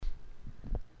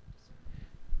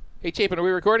Hey, Chapin, are we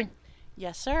recording?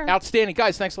 Yes, sir. Outstanding.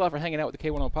 Guys, thanks a lot for hanging out with the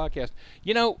K101 podcast.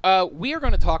 You know, we are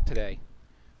going to talk today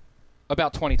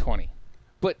about 2020,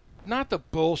 but not the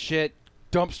bullshit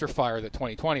dumpster fire that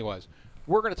 2020 was.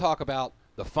 We're going to talk about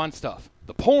the fun stuff,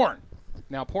 the porn.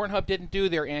 Now, Pornhub didn't do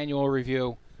their annual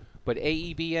review, but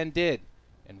AEBN did.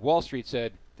 And Wall Street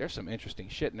said, there's some interesting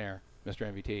shit in there,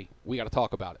 Mr. MVT. We got to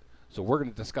talk about it. So we're going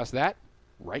to discuss that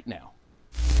right now.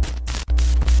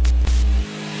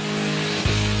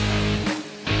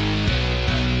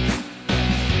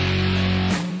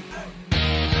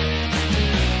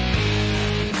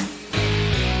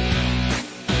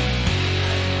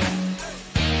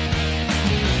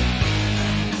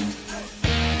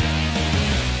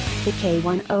 The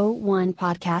K101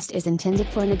 podcast is intended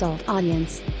for an adult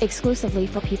audience, exclusively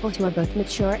for people who are both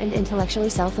mature and intellectually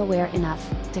self-aware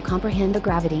enough to comprehend the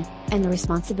gravity and the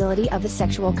responsibility of the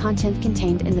sexual content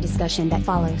contained in the discussion that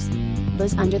follows.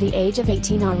 Those under the age of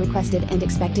 18 are requested and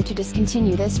expected to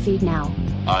discontinue this feed now.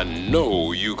 I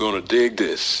know you're gonna dig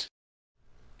this.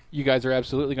 You guys are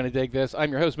absolutely going to dig this.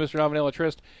 I'm your host, Mr. Nominella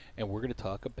Trist, and we're going to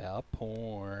talk about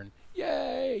porn.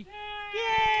 Yay!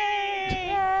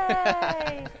 Yay!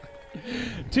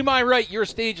 To my right, your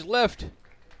stage left,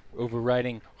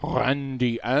 overriding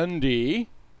Randy Andy,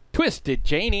 Twisted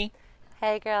Janie.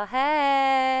 Hey, girl,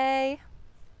 hey.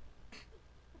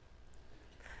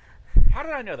 How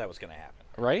did I know that was going to happen?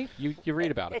 Right? You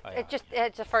read about it.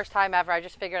 It's the first time ever. I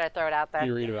just figured I'd throw it out there.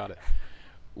 You read about it.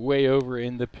 Way over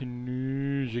in the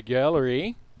Panuzza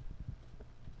Gallery,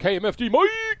 KMFD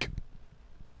Mike.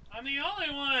 I'm the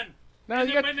only one. Now in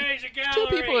you the got Panazia two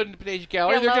Gallery. people in the Panuzza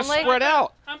Gallery. Feel They're just lonely? spread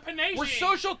out. I'm Panasian. We're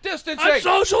social distancing. I'm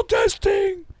social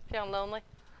testing. Feeling lonely?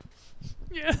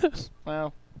 Yes.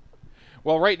 Well,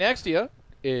 right next to you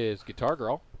is Guitar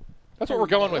Girl. That's what we're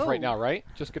going with right now, right?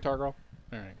 Just Guitar Girl.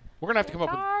 All right. We're gonna have to come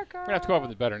up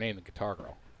with a better name than Guitar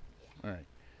Girl. All right.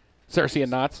 Cersei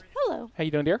and Knots. Hello. How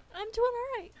you doing, dear? I'm doing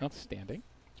all right. Outstanding.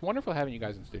 It's wonderful having you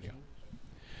guys in the studio.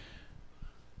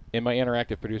 In my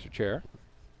interactive producer chair,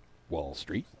 Wall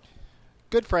Street.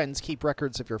 Good friends keep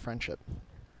records of your friendship.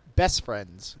 Best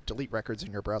friends delete records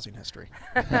in your browsing history.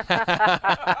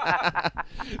 I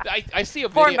see a video.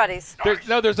 Porn buddies.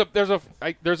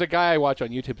 There's a guy I watch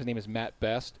on YouTube. His name is Matt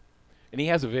Best, and he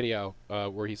has a video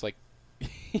where he's like,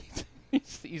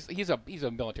 he's a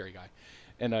military guy,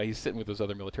 and he's sitting with this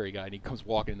other military guy, and he comes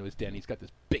walking into his den. He's got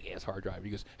this big ass hard drive. And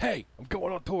he goes, "Hey, I'm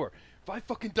going on tour. If I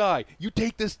fucking die, you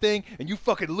take this thing and you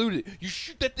fucking loot it. You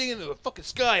shoot that thing into the fucking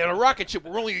sky on a rocket ship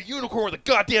where only a unicorn with a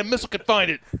goddamn missile can find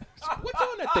it." So what's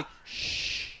on that thing?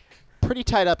 Shh. Pretty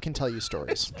tied up can tell you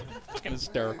stories. Fucking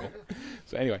hysterical.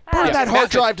 So anyway, Burn that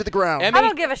hard drive to the ground. I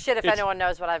don't give a shit if anyone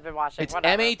knows what I've been watching. It's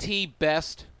Whatever. MAT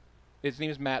Best. His name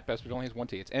is Matt Best, but it only has one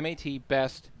T. It's MAT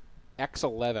Best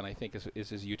X11, I think, is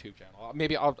his YouTube channel.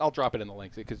 Maybe I'll drop it in the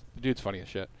links because the dude's funny as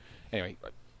shit. Anyway,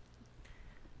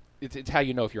 it's how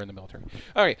you know if you're in the military.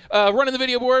 All right, running the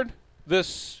video board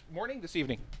this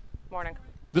evening. Morning.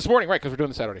 This morning, right, because we're doing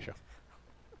the Saturday show.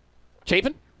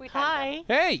 Chapin? Hi.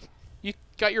 Hey, you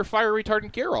got your fire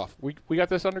retardant gear off. We got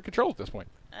this under control at this point.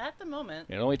 At the moment.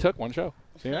 It only took one show.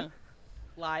 See that?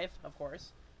 Live, of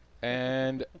course.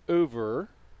 And over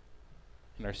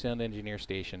in our sound engineer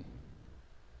station,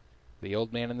 the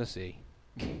old man in the sea.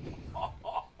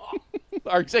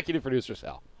 Our executive producer,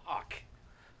 Sal. Fuck.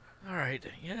 All right,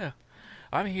 yeah.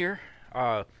 I'm here.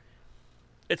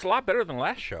 It's a lot better than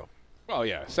last show. Oh,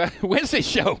 yeah. Wednesday's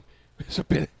show was a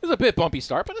bit bumpy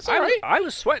start, but it's all right. I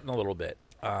was sweating a little bit.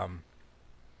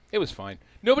 It was fine.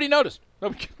 Nobody noticed.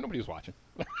 Nobody was watching.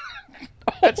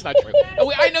 That's not true.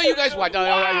 I know you guys watch.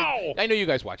 I know you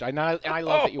guys watch. I love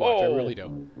that you watch. I really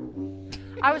do.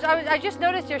 I just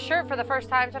noticed your shirt for the first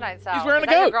time tonight, Sal. He's wearing Is a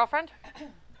that your goat. girlfriend?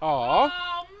 Aw.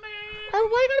 Oh, man. Why are you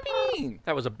going to be mean?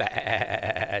 That was a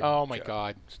bad Oh, my joke.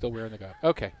 God. Still wearing the goat.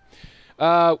 Okay.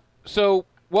 So,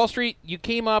 Wall Street, you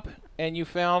came up and you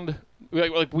found...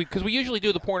 Because we usually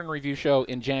do the porn and review show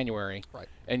in January. Right.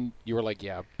 And you were like,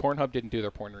 yeah, Pornhub didn't do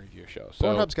their porn and review show. So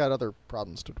Pornhub's got other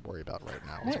problems to worry about right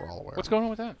now, as we're all aware. What's going on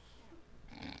with that?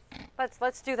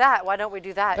 Let's do that. Why don't we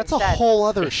do that That's instead? a whole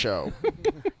other show.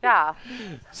 Yeah.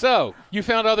 So, you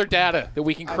found other data that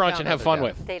we can I crunch found and have other fun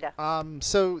data. with. Data.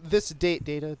 So this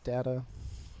data. Data.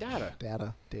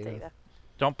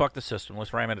 Don't buck the system.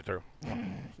 Let's ram it through. Pack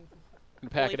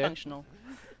Fully it in. functional.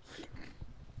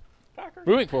 Packard.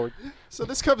 Moving forward. So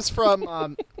this comes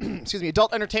from, excuse me,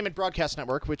 Adult Entertainment Broadcast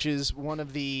Network, which is one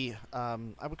of the,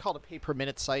 I would call it a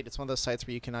pay-per-minute site. It's one of those sites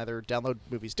where you can either download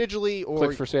movies digitally or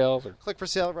Click for sales. Or click for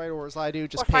sale, right? Or as I do,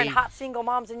 just Or find pay. hot single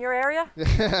moms in your area.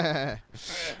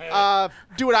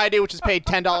 Do what I do, which is pay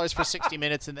 $10 for 60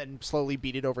 minutes and then slowly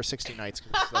beat it over 60 nights.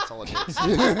 'Cause that's all it takes.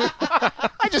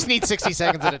 I just need 60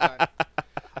 seconds at a time.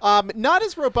 Not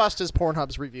as robust as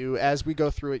Pornhub's review. As we go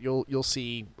through it, you'll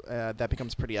see that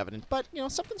becomes pretty evident. But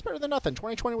something's better than nothing.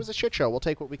 2020 was a shit show. We'll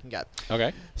take what we can get.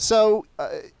 Okay. So,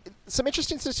 some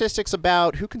interesting statistics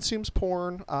about who consumes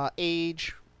porn,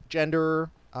 age, gender,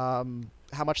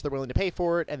 how much they're willing to pay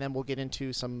for it, and then we'll get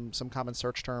into some common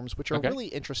search terms, which are Okay. really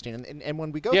interesting. And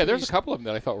when we go, Yeah, through there's these, a couple of them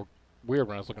that I thought were weird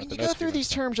when I was looking at when the you go notes. through these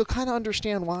terms, you'll kind of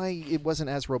understand why it wasn't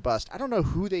as robust. I don't know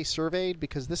who they surveyed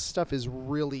because this stuff is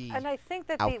really And I think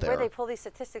that out where there. they pull these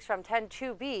statistics from tend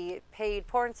to be paid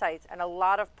porn sites, and a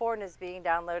lot of porn is being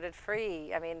downloaded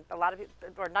free. I mean, a lot of people,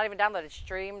 or not even downloaded,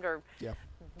 streamed or Yeah.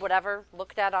 whatever,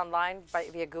 looked at online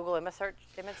via Google image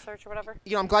search or whatever.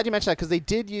 I'm glad you mentioned that because they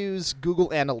did use Google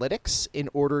Analytics in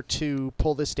order to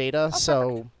pull this data,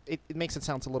 so it makes it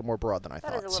sound a little more broad than I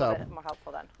That thought. is a So little bit more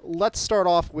helpful then. let's start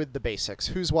off with the basics.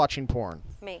 Who's watching porn?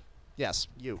 Me. Yes,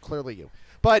 you. Clearly you.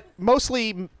 But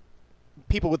mostly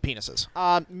people with penises.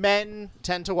 Men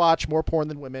tend to watch more porn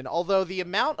than women, although the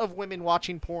amount of women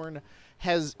watching porn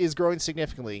is growing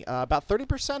significantly. About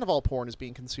 30% of all porn is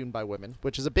being consumed by women,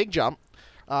 which is a big jump.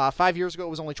 5 years ago, it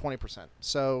was only 20%.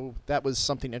 So that was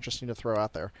something interesting to throw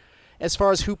out there. As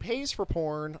far as who pays for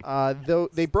porn, though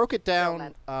they broke it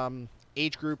down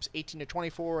age groups 18 to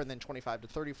 24 and then 25 to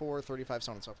 34, 35,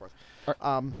 so on and so forth.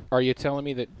 Are you telling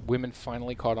me that women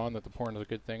finally caught on that the porn is a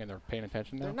good thing and they're paying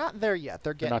attention now? They're not there yet.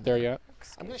 They're They're getting not there yet?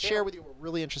 I'm going to share with you a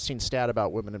really interesting stat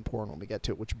about women in porn when we get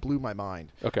to it, which blew my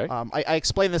mind. Okay. I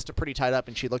explained this to Pretty Tied Up,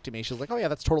 and she looked at me. She was like, "Oh yeah,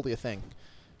 that's totally a thing."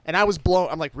 And I was blown.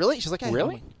 I'm like, "Really?" She's like, yeah,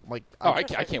 Really? I'm like, Oh, I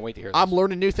can't wait to hear this. I'm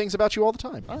learning new things about you all the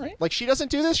time. All right. Like she doesn't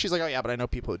do this. She's like, "Oh yeah, but I know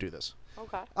people who do this."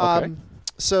 Okay. Okay.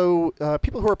 So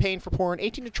people who are paying for porn,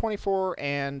 18 to 24,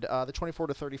 and the 24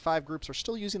 to 35 groups are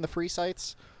still using the free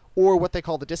sites, or what they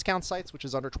call the discount sites, which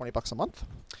is under $20 a month.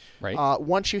 Right.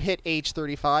 Once you hit age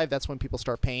 35, that's when people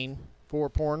start paying for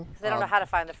porn. 'Cause they don't know how to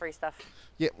find the free stuff.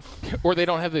 Yeah. Or they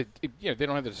don't have the they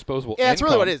don't have the disposable Yeah, income. that's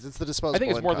really what it is. It's the disposable I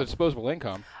think it's more the income. disposable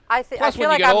income. I Plus, feel when you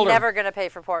like get I'm older- never gonna pay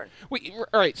for porn. Wait,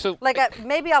 all right, so Like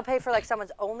maybe I'll pay for like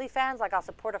someone's OnlyFans, like I'll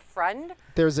support a friend.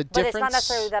 There's a But difference. it's not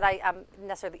necessarily that I'm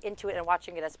necessarily into it and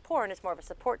watching it as porn. It's more of a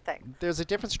support thing. There's a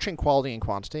difference between quality and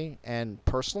quantity, and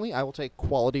personally, I will take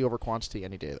quality over quantity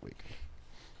any day of the week.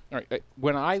 all right,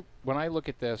 when I look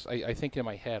at this, I think in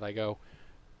my head, I go,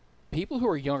 people who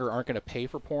are younger aren't going to pay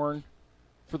for porn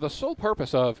for the sole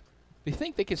purpose of they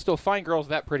think they can still find girls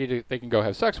that pretty they can go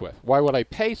have sex with. Why would I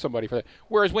pay somebody for that?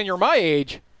 Whereas when you're my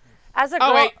age, As a girl,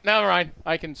 oh wait, never mind,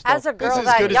 I can still. as a girl as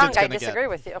that good as young, it's I gonna get. disagree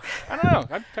with you. I don't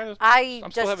know. I'm kind of. I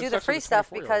I'm still just having do the sex with free a stuff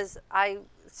 24-year-old. because I,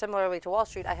 similarly to Wall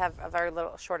Street, I have a very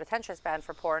little short attention span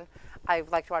for porn. I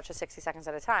like to watch it 60 seconds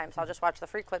at a time, so I'll just watch the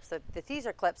free clips, the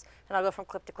teaser clips, and I'll go from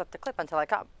clip to clip to clip until I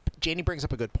come. Janie brings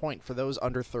up a good point. For those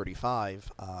under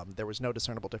 35, there was no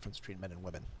discernible difference between men and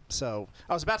women. So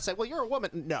I was about to say, well, you're a woman.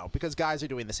 No, because guys are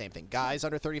doing the same thing. Guys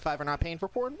under 35 are not paying for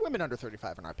porn. Women under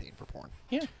 35 are not paying for porn.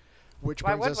 Yeah. Which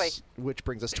Why brings would us, which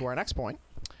brings us to our next point.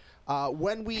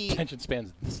 When we Attention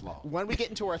spans this long. when we get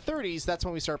into our 30s, that's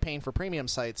when we start paying for premium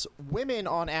sites. Women,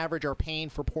 on average, are paying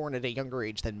for porn at a younger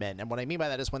age than men. And what I mean by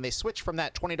that is when they switch from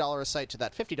that $20 site to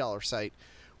that $50 site,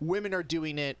 women are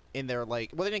doing it in their,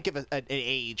 like, well, they didn't give an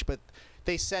age, but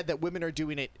they said that women are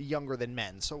doing it younger than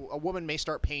men. So a woman may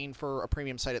start paying for a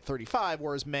premium site at 35,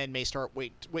 whereas men may start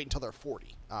wait until they're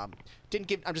 40. I'm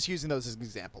just using those as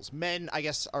examples. Men, I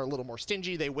guess, are a little more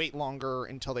stingy. They wait longer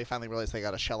until they finally realize they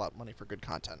got to shell out money for good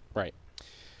content. Right.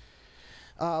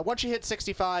 Once you hit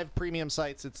 65 premium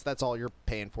sites, that's all you're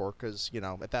paying for because,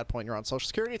 at that point you're on Social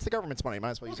Security. It's the government's money. You might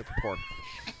as well use it for porn.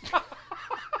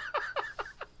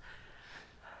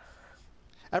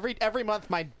 Every month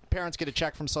my parents get a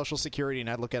check from Social Security, and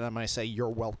I look at them and I say, "You're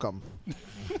welcome."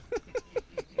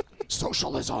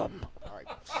 Socialism. All right.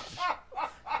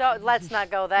 So let's not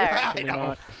go there. Can we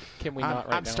not? Can we not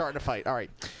right I'm now? starting to fight. All right.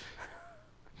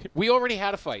 We already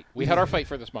had a fight. We had our fight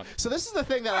for this month. So this is the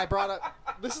thing that I brought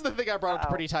up. This is the thing I brought up to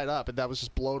Pretty Tied Up, and that was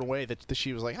just blown away that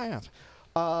she was like, "I have."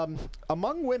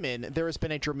 Among women, there has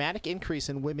been a dramatic increase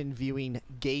in women viewing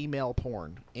gay male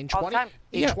porn in All the time.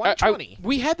 2020.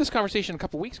 We had this conversation a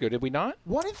couple weeks ago, did we not?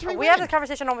 1 in 3 We women. have this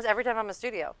conversation almost every time I'm in the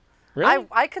studio. Really?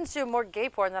 I consume more gay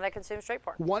porn than I consume straight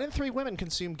porn. 1 in 3 women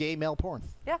consume gay male porn.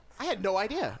 Yeah. I had no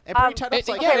idea. And Pretty Tied Up's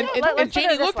like, yeah, okay, and let's put Janie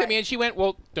it this looked way. at me and she went,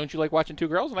 "Well, don't you like watching two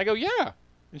girls?" And I go, "Yeah."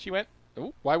 And she went,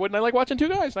 "Ooh, why wouldn't I like watching two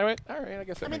guys?" And I went, "All right, I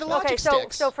guess that I mean, makes the sense." logic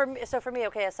sticks. So for me,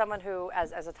 okay, as someone who,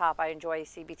 as a top, I enjoy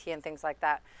CBT and things like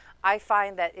that. I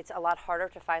find that it's a lot harder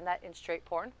to find that in straight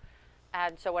porn,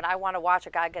 and so when I want to watch a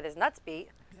guy get his nuts beat,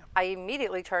 I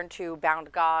immediately turn to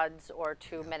Bound Gods or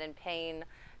to Men in Pain,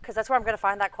 because that's where I'm going to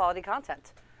find that quality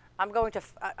content. I'm going to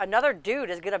another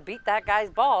dude is going to beat that guy's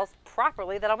balls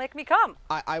properly. That'll make me come.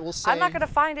 I will say I'm not going to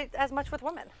find it as much with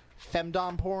women.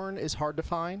 femdom porn is hard to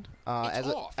find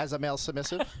as a male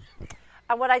submissive.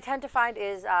 And what I tend to find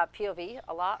is POV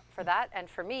a lot for that. And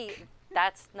for me,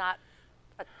 that's not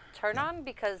a turn on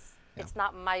because it's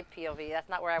not my POV. That's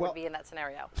not where I would be in that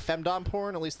scenario. Femdom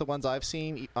porn, at least the ones I've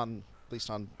seen, at least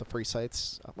on the free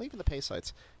sites, even the pay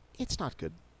sites, it's not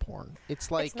good porn.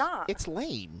 It's like It's not. It's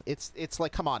lame. It's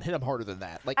like, come on, hit them harder than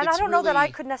that. Like, And I it's don't know that I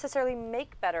really- could necessarily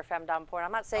make better femdom porn.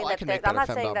 I'm not saying I that can they're, make I'm better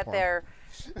not saying femdom that porn.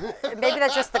 they're maybe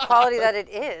that's just the quality that it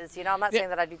is. You know, I'm not saying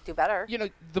that I do better. You know,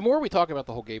 the more we talk about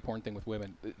the whole gay porn thing with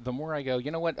women, the more I go, you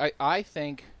know what? I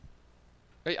think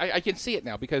I can see it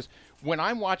now because when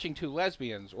I'm watching two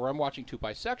lesbians or I'm watching two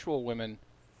bisexual women,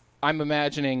 I'm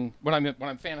imagining when I'm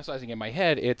fantasizing in my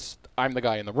head, it's I'm the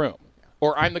guy in the room,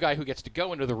 or I'm the guy who gets to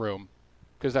go into the room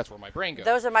because that's where my brain goes.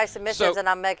 Those are my submissives, So- and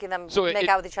I'm making them so make it-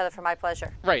 out with each other for my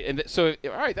pleasure. Right, and so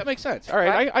all right, that makes sense. All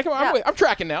right, Right? I'm Yeah.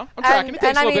 tracking now. I'm tracking. It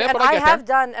takes a little bit, and but I get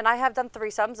there. I have done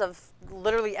threesomes of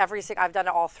literally every single. I've done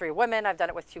it all three women. I've done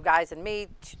it with two guys and me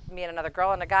and another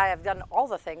girl and a guy. I've done all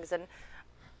the things, and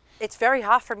it's very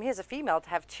hot for me as a female to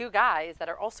have two guys that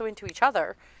are also into each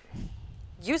other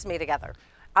use me together.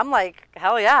 I'm like,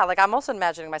 hell yeah! Like I'm also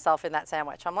imagining myself in that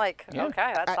sandwich. I'm like, Yeah.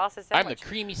 okay, that's sausage I'm the sandwich.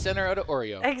 creamy center out of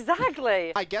Oreo.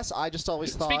 Exactly. I guess I just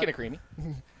always thought. Speaking of creamy,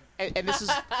 and this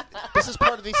is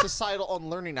part of the societal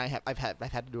unlearning I've had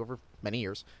to do over many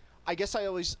years. I guess I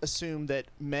always assumed that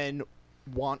men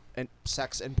want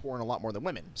sex and porn a lot more than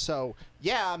women. So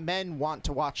yeah, men want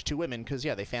to watch two women because they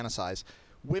fantasize.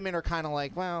 Women are kind of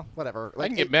like, well, whatever. Like, I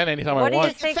can get men anytime I What do you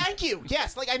want. think- Thank you.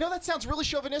 Yes, like I know that sounds really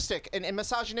chauvinistic and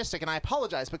misogynistic, and I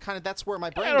apologize, but kind of that's where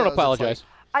my brain I don't goes. It's apologize.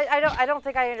 I don't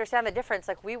think I understand the difference.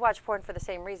 Like we watch porn for the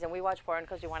same reason. We watch porn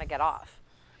because we want to get off.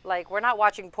 Like we're not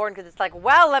watching porn because it's like,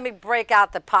 well, let me break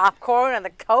out the popcorn and the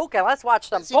Coke and let's watch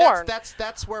some See, porn.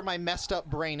 that's where my messed up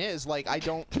brain is. Like I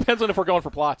don't. Depends on if we're going for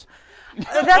plots.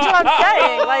 That's what I'm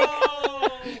saying. Like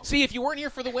See, if you weren't here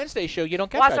for the Wednesday show, you don't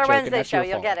get watch that our joke, and Wednesday that's show, your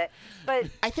you'll fault. get it. But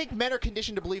I think men are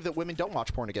conditioned to believe that women don't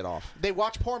watch porn to get off. They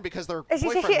watch porn because their you see,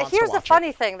 boyfriend wants to here's the watch funny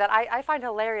it. thing that I find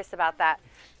hilarious about that.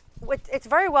 It's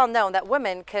very well known that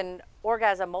women can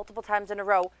orgasm multiple times in a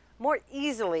row more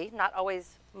easily, not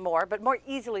always more, but more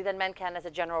easily than men can as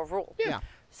a general rule. Yeah.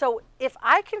 So if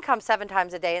I can come 7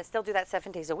 times a day and still do that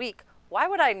 7 days a week, why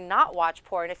would I not watch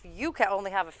porn if you can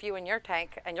only have a few in your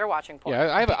tank and you're watching porn?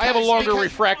 Yeah, I have a longer because-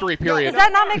 refractory period. Does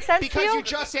that not make sense to Because you? you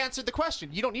just answered the question.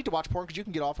 You don't need to watch porn because you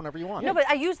can get off whenever you want. No, but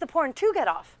I use the porn to get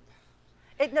off.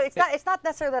 It's not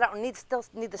necessarily that I don't still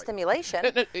need the stimulation.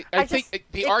 I think it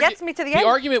the gets me to the end.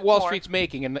 argument Wall more. Street's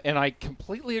making, and I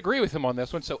completely agree with him on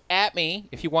this one. So at me,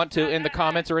 if you want to, in the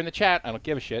comments or in the chat, I don't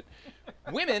give a shit.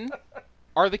 Women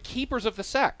are the keepers of the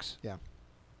sex. Yeah.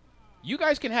 You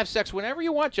guys can have sex whenever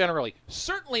you want, generally.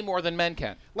 Certainly more than men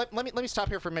can. Let me stop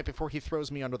here for a minute before he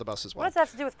throws me under the bus as well. What does that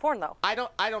have to do with porn, though? I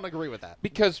don't agree with that.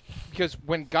 Because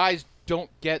when guys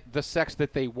don't get the sex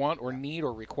that they want or need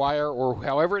or require or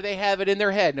however they have it in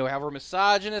their head, no, however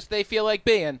misogynist they feel like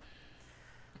being,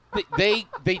 they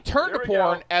turn to Here we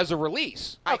porn go. as a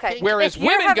release. Okay. Whereas If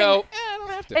you're women having- go, I don't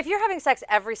have to. If you're having sex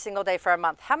every single day for a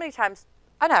month, how many times,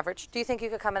 on average, do you think you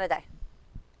could come in a day?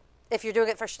 If you're doing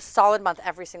it for a solid month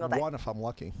every single day. One if I'm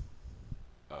lucky.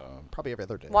 Probably every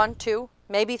other day. 1, 2,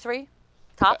 maybe 3,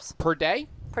 tops Per day?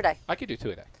 per day. I could do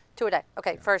 2 a day. 2 a day.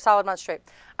 Okay, for a solid month straight.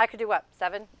 I could do what?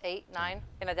 7, 8, 9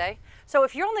 in a day. So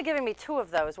if you're only giving me 2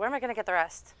 of those, where am I going to get the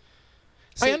rest?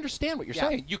 I See- understand what you're yeah.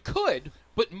 saying. You could,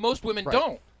 but most women Right.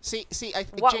 don't. See, I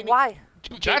think What? Janie, Why?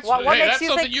 That's, What makes that's you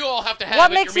something think- you all have to have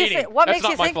What at makes your you meeting. think? What That's makes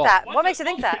not you my think fault. that? What makes you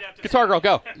think that? Guitar Girl,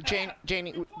 go. Janie,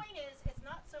 The point is, it's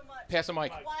not so much. Pass the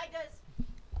mic. Why does?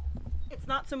 It's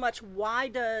not so much why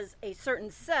does a certain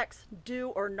sex do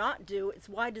or not do. It's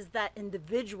why does that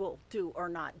individual do or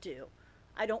not do.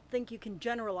 I don't think you can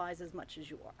generalize as much as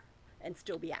you are, and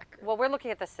still be accurate. Well, we're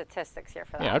looking at the statistics here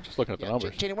for that. Yeah, I'm just looking at the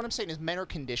numbers. Janie, what I'm saying is men are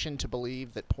conditioned to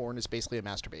believe that porn is basically a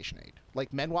masturbation aid.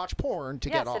 Like men watch porn to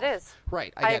Yes, get off. it is.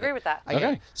 Right. I get agree it. with that. I get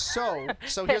Okay. it.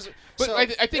 So here's. But so, I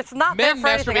think It's not there men for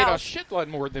anything masturbate else. a shitload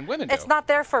more than women do. It's not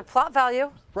there for plot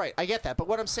value. right. I get that. But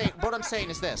what I'm saying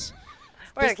is this.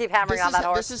 We're gonna keep hammering on that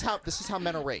horse. This is how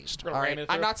men are raised. Gonna All ram right, it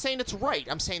I'm through. not saying it's right.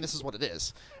 I'm saying this is what it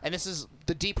is, and this is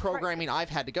the deprogramming I've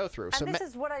had to go through. So And this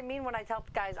is what I mean when I tell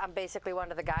guys I'm basically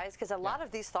one of the guys, because a lot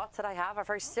of these thoughts that I have are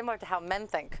very similar to how men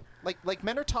think. like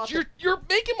men are taught. You're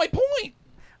making my point.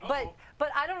 But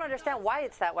I don't understand why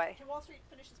it's that way. Can Wall Street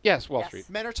finish this? Yes, Wall Yes. Street.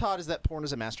 Men are taught is that porn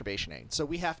is a masturbation aid, so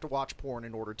we have to watch porn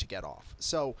in order to get off.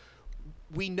 So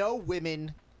we know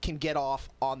women can get off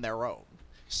on their own.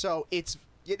 So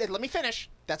let me finish.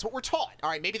 That's what we're taught. All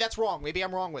right, maybe that's wrong. Maybe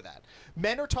I'm wrong with that.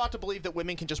 Men are taught to believe that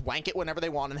women can just wank it whenever they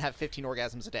want and have 15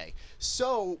 orgasms a day.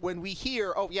 So when we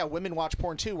hear, oh yeah, women watch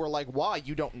porn too, we're like, why?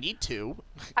 You don't need to.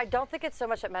 I don't think it's so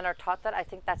much that men are taught that. I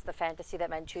think that's the fantasy that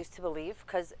men choose to believe,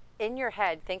 because in your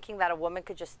head, thinking that a woman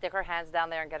could just stick her hands down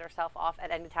there and get herself off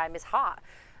at any time is hot.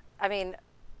 I mean,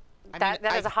 that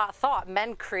is a hot thought.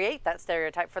 Men create that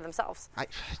stereotype for themselves.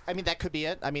 I mean, that could be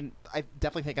it. I mean, I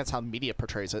definitely think that's how media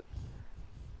portrays it.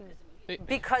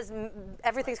 Because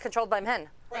everything's controlled by men.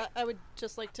 I would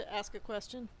just like to ask a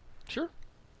question. Sure.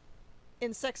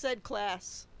 In sex ed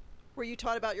class, were you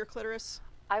taught about your clitoris?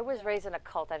 I was raised in a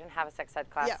cult. I didn't have a sex ed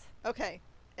class. Yeah. Okay.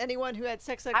 Anyone who had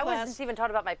sex ed I class? wasn't even taught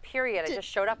about my period. I just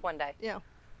showed up one day. Yeah.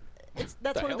 That's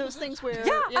The one of hell those is things where Yeah,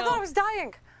 you I thought know, I was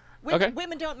dying. women, Okay.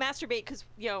 women don't masturbate because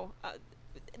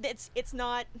it's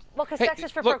not. Well, because Hey, sex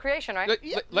is for look, procreation, right? Let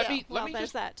Yeah, me well, let me there's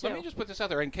just that, let me too. just put this out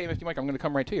there. And KMFT Mike, I'm going to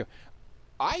come right to you.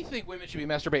 I think women should be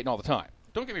masturbating all the time.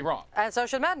 Don't get me wrong. And so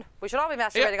should men. We should all be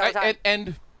masturbating all the time.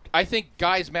 And I think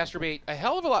guys masturbate a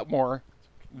hell of a lot more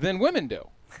than women do.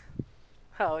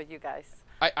 Oh, you guys.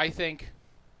 I think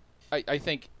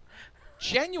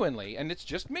genuinely, and it's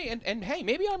just me, and hey,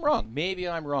 maybe I'm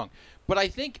wrong, but I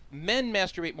think men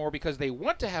masturbate more because they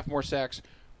want to have more sex.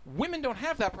 Women don't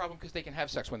have that problem because they can have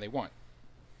sex when they want.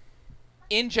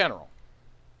 In general.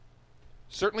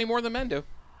 Certainly more than men do.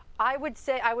 I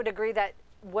would agree that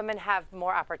women have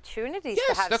more opportunities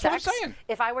Yes, to have that's sex. what I'm saying.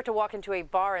 If I were to walk into a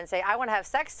bar and say, I want to have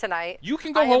sex tonight, You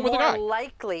can go home with a guy. more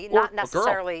likely, Or not a girl.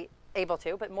 necessarily able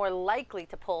to, but more likely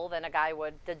to pull than a guy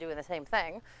would to doing the same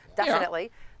thing.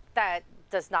 Definitely. That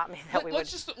does not mean that we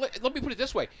would. Let me put it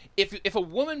this way. If a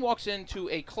woman walks into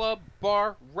a club,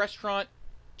 bar, restaurant,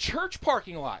 church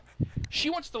parking lot,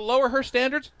 she wants to lower her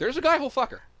standards, there's a guy who'll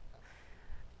fuck her.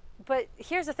 But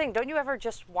here's the thing. Don't you ever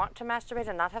just want to masturbate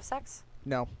and not have sex?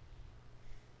 No.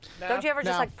 Don't you ever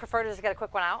just No. like prefer to just get a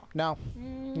quick one out? No.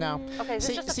 No. Okay, is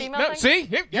this just a female No, thing? see?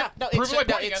 Here, Yeah, no, prove it's, my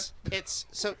no, point again. it's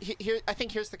so here. I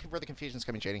think here's where the confusion's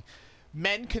coming, JD.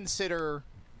 Men consider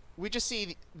we just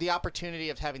see the opportunity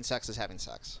of having sex as having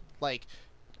sex. Like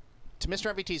to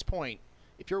Mr. MVT's point,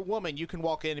 if you're a woman, you can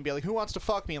walk in and be like, "Who wants to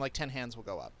fuck me?" and like 10 hands will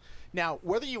go up. Now,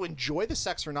 whether you enjoy the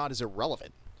sex or not is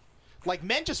irrelevant. Like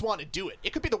men just want to do it.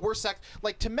 It could be the worst sex.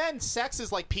 Like to men, sex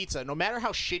is like pizza. No matter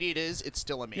how shitty it is, it's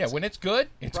still amazing. Yeah, when it's good,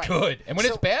 it's Right. good. And when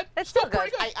So- it's bad, It's still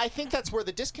pretty good. I think that's where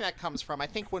the disconnect comes from. I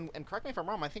think and correct me if I'm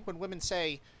wrong, I think when women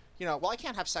say, you know, well, I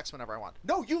can't have sex whenever I want.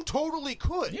 No, you totally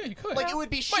could. Yeah, you could. Like, it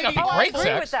would be Might shitty, not be Oh, I great agree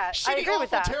sex. with that. shitty, I agree with awful,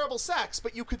 that. terrible sex,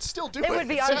 but you could still do it. It would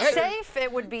be So- unsafe.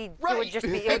 It would be. It would Right. just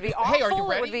be. It would be awful. Hey, are you It would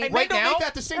ready? be. And Right they don't now- make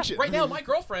that distinction. Right now, my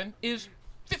girlfriend is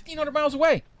 1,500 miles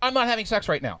away. I'm not having sex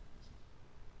right now.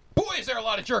 Boy, is there a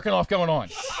lot of jerking off going on.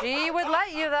 She would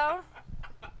let you though.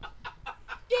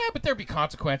 Yeah, but there'd be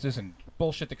consequences and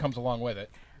bullshit that comes along with it.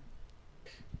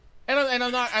 And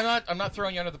I'm not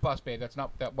throwing you under the bus, babe.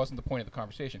 That wasn't the point of the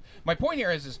conversation. My point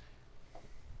here is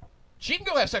she can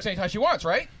go have sex anytime she wants,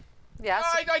 right? Yes.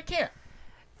 I can't.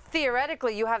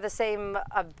 Theoretically, you have the same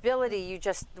ability. You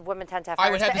just women tend to have. I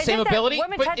higher would have the sta- same Isn't that- ability,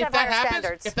 Women but tend to if have that higher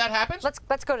happens, standards.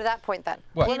 Let's go to that point then.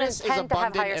 What? Women Penis is tend to have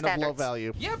abundant higher and of low standards.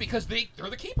 value. Yeah, because they're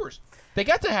the keepers. They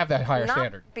got to have that higher Not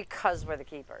standard. because we're the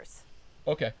keepers.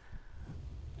 Okay.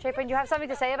 Chapin, you have something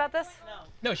to say about this?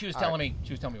 No, she was telling me.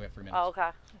 She was telling me we had 3 minutes. Oh, okay.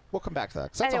 We'll come back to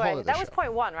that. 'cause that's a whole Anyway, other that was show.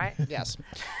 point one, right? Yes.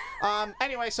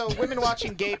 Anyway, so women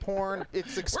watching gay porn,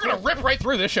 it's We're gonna rip right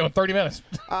through this show in 30 minutes.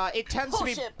 it tends to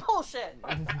be Bullshit.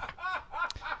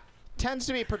 tends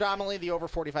to be predominantly the over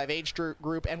 45 age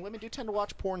group, and women do tend to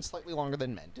watch porn slightly longer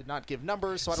than men. Did not give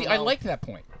numbers, so I See, don't know. I liked that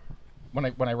point when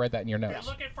I read that in your I'm notes.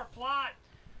 looking for plot.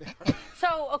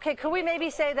 So, okay, could we maybe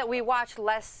say that we watch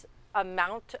less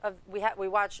amount of we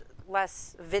watch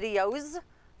less videos,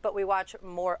 but we watch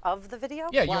more of the video?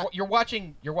 Yeah, you're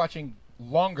watching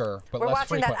longer, but We're less watching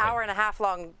frequently. that hour and a half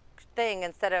long thing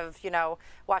instead of,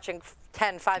 watching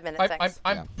 10 5-minute things.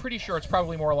 I'm pretty sure it's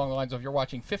probably more along the lines of you're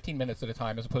watching 15 minutes at a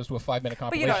time as opposed to a 5-minute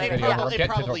you know, compilation it video. where I'm It getting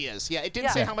to probably the- is. Yeah, it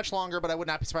didn't say Yeah. how much longer, but I would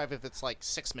not be surprised if it's like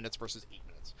 6 minutes versus 8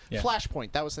 minutes. Yeah.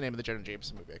 Flashpoint, that was the name of the Jenna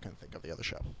Jameson movie. I couldn't think of the other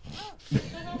show.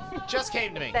 Just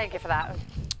came to me. Thank you for that.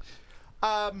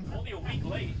 Only a week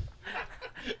late.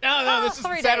 No, this is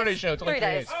 3 the Saturday days. show. It's only 3 3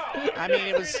 days. days. I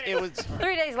mean, it was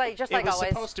 3 days late, just it like was always.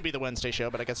 supposed to be the Wednesday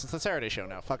show, but I guess it's the Saturday show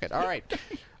now. Fuck it. All right.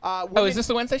 Oh, is this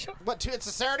the Wednesday show? What? It's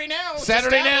a Saturday now. It's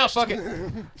Saturday now. established.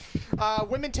 Fuck it.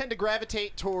 Women tend to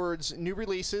gravitate towards new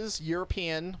releases,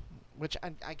 European, which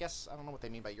I guess I don't know what they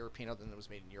mean by European, other than it was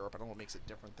made in Europe. I don't know what makes it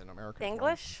different than American. porn,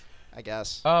 English, I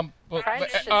guess. Well,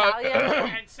 French, uh,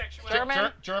 Italian, And sexuality.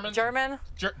 German, Germans,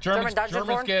 German dungeon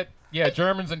porn?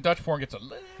 Germans and Dutch porn gets a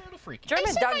little freaky.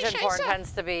 German dungeon porn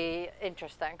tends to be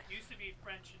interesting. Used to be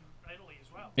French and Italy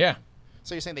as well. Yeah.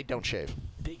 So you're saying they don't shave?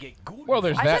 They get good. Well,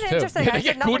 there's I that said too. interesting. They I get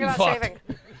said nothing good and about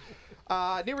fucked.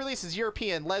 shaving. New releases: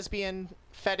 European, lesbian,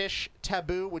 fetish,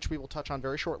 taboo, which we will touch on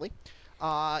very shortly.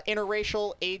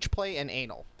 Interracial, age play, and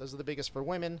anal. Those are the biggest for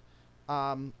women.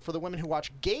 For the women who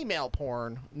watch gay male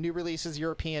porn, new releases: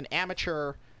 European,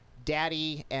 amateur,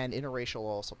 daddy, and interracial are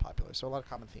also popular. So a lot of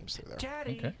common themes through there.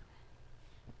 Daddy. Okay.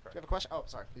 Do you have a question? Oh,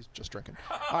 sorry. He's just drinking.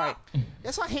 All right.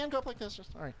 Yes, I hand go up like this.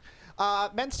 Just all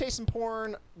right. Men's taste in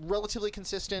porn, relatively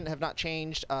consistent, have not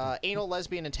changed. Anal,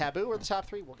 lesbian, and taboo are the top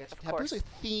three. We'll get to taboo's a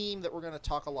theme that we're going to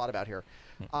talk a lot about here.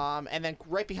 And then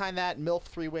right behind that, MILF,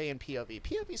 three-way, and POV.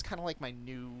 POV is kind of like my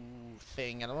new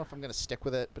thing. I don't know if I'm going to stick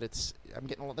with it, but I'm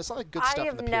getting a lot. There's a lot of good stuff I in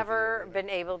have the POV never arena. been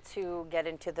able to get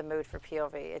into the mood for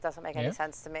POV. It doesn't make any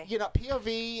sense to me. You know,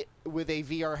 POV with a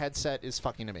VR headset is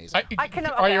fucking amazing. I can-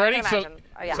 Are you okay, I ready? can So, imagine.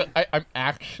 Oh, yeah. so I'm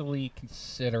actually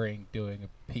considering doing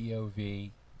a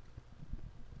POV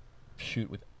shoot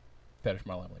with Fetish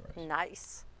Model Emily Rose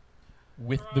Nice.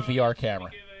 with the VR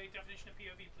camera. Give a definition of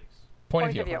POV, please.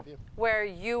 Point of view. Where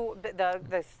you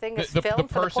the thing is The filmed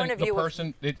from the point of view of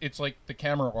person, it's like the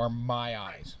camera are my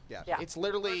eyes. Yeah. Yeah. It's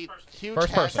literally huge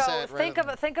First person. headset.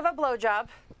 So think of a blowjob,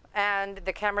 and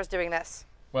the camera's doing this.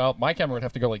 Well, my camera would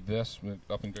have to go like this,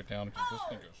 up and go down, because this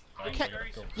thing goes.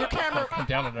 Your camera, up and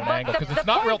down at an But angle, because the it's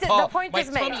not real point is- tall. the point My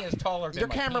is made. tummy is taller than your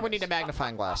my camera would penis. need a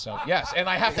magnifying glass. So, yes, and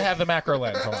I have to have the macro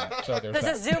lens on it. So there's There's a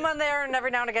that. zoom on there, and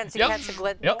every now and again, so you Yep. catch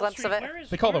a Yep. glimpse of it. Where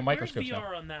is, They call them where's microscopes now.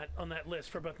 VR on that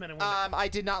list for both men and women? I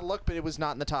did not look, but it was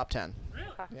not in the top 10. Really?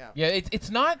 Yeah. Yeah,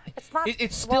 it's not. It's not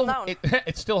It's well still. known.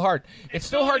 It's still hard. It's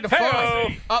still hard to Hello.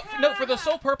 find. No, for the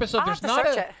sole purpose of I'll there's have to not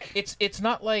search a. It's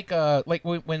not like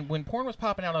when porn was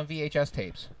popping out on VHS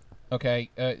tapes. Okay,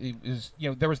 it was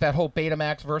there was that whole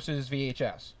Betamax versus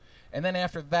VHS, and then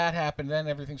after that happened, then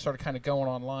everything started kind of going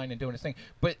online and doing its thing.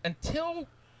 But until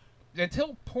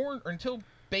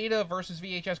Beta versus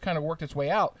VHS kind of worked its way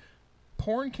out,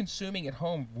 porn consuming at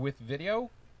home with video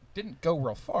didn't go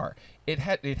real far. It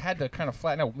had to kind of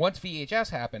flatten out. Once VHS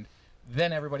happened,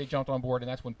 then everybody jumped on board, and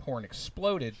that's when porn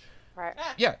exploded. Right.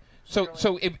 Yeah. So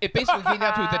it basically came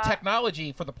down to the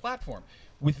technology for the platform.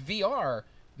 With VR,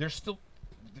 there's still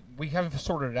we haven't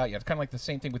sorted it out yet. It's kind of like the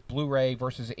same thing with Blu-ray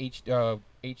versus HD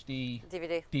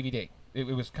DVD. It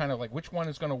was kind of like which one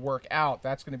is going to work out.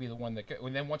 That's going to be the one that.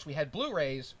 And then once we had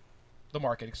Blu-rays, the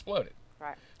market exploded.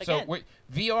 Right. So Again.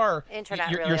 VR, Internet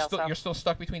you're, really still also. you're still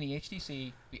stuck between the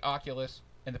HTC, the Oculus,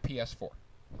 and the PS4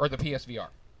 or the PSVR.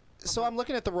 So I'm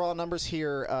looking at the raw numbers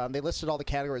here. They listed all the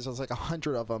categories. There's like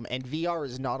 100 of them, and VR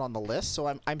is not on the list. So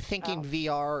I'm thinking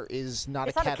VR is not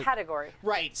It's a not a category.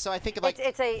 Right. So I think of like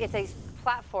It's a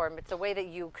platform. It's a way that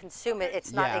you consume it.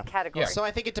 It's not a category. So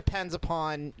I think it depends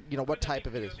upon what type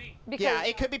of it is. Because- Yeah,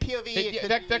 it could be POV.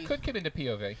 That could get into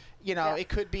POV. It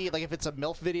could be like if it's a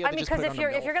MILF video. I they mean, just put because it on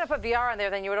a if you're MILF. going to put VR on there,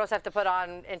 then you would also have to put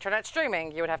on internet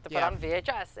streaming. You would have to put Yeah. on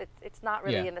VHS. It's not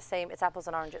really Yeah. in the same. It's apples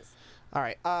and oranges. All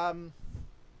right.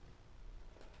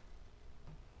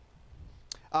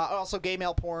 Also, gay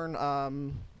male porn.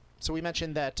 So we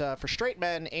mentioned that for straight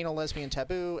men, anal, lesbian,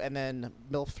 taboo, and then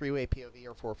MILF, three-way, POV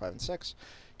are 4, 5, and 6.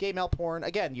 Gay male porn,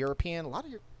 again, European. A lot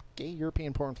of your gay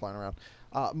European porn flying around.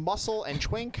 Muscle and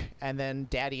twink, and then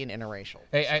daddy and interracial.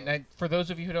 Hey, and for those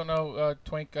of you who don't know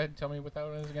Twink, go ahead and tell me what that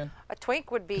is again. A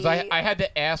twink would be. Because I had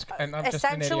to ask, and I'm just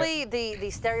an idiot. essentially the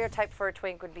stereotype for a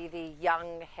twink would be the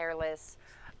young, hairless,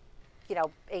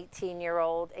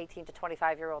 18-year-old, 18 to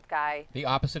 25-year-old guy. The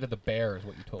opposite of the bear is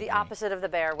what you told me. The opposite of the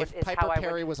bear If is Piper how I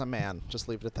Perry would. was a man, just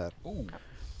leave it at that. Ooh.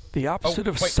 The opposite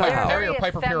of wait, Sal. Piper Perry Very or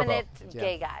Piper Perabo? effeminate Yeah.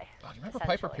 gay guy. Oh, you remember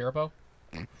Piper essentially. Perabo?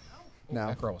 No.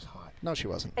 That girl was hot. No, she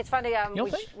wasn't. It's funny. don't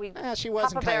think? She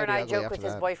was in Papa Bear and I Coyote Ugly joke with after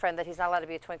his that. boyfriend that he's not allowed to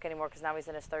be a twink anymore because now he's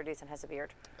in his 30s and has a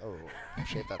beard. Oh,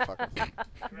 shave that fucker.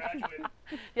 Graduated.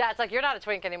 Yeah, it's like you're not a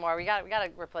twink anymore. We got to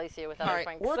replace you with All other right,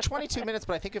 twinks. we're at 22 minutes,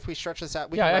 but I think if we stretch this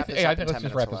out, we Yeah, can I wrap thi- this yeah, up I in think 10 let's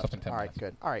just minutes wrap or this up in less. 10 All right, minutes.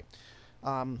 good. All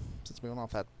right. Since we went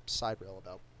off that side rail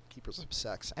about keepers of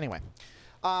sex. Anyway.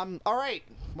 All right.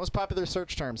 Most popular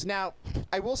search terms. Now,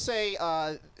 I will say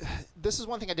this is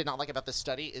one thing I did not like about this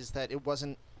study is that it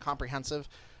wasn't comprehensive.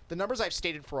 The numbers I've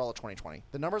stated for all of 2020.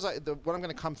 The numbers what I'm going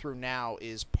to come through now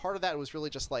is part of that was really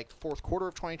just like fourth quarter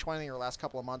of 2020 or last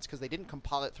couple of months because they didn't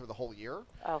compile it through the whole year.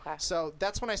 Okay. So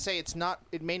that's when I say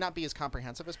it may not be as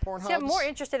comprehensive as Pornhub. See, I'm more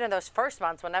interested in those first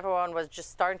months when everyone was just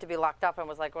starting to be locked up and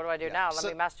was like, what do I do now? Let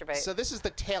me masturbate. So this is the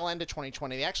tail end of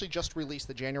 2020. They actually just released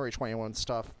the January 21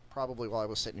 stuff probably while I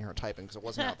was sitting here typing because it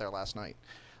wasn't out there last night.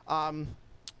 5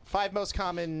 most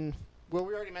common... Well,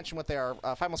 we already mentioned what they are.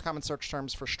 5 most common search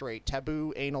terms for straight: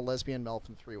 taboo, anal, lesbian, MILF,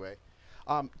 and three-way.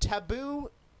 Taboo,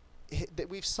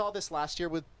 we saw this last year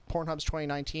with Pornhub's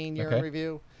 2019 year in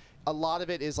review. A lot of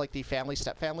it is like the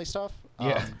step-family stuff.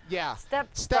 Yeah.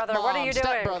 Step-brother, what are you doing?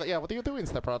 Step-brother, yeah, what are you doing,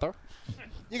 step-brother?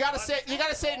 You gotta say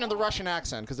it in the Russian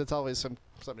accent because it's always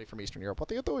somebody from Eastern Europe.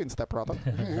 What are you doing, step-brother?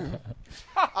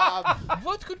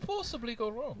 What could possibly go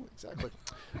wrong? Exactly.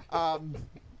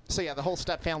 So yeah, the whole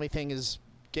step-family thing is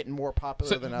getting more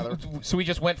popular than other. So we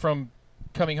just went from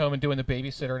coming home and doing the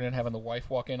babysitter and then having the wife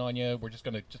walk in on you. We're just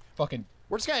gonna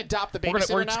We're just gonna adopt the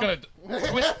babysitter we're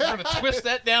gonna twist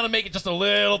that down and make it just a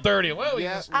little dirty. Well,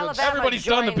 everybody's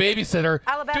done the babysitter.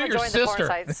 Alabama do your joined sister. the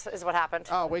porn sites is what happened.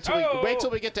 Oh, wait till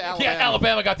we get to Alabama. Yeah,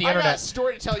 Alabama got the internet. I got a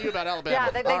story to tell you about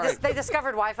Alabama. Yeah, they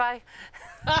discovered Wi-Fi.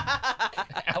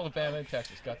 Alabama and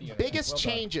Texas got the internet. Biggest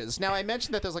changes. Now I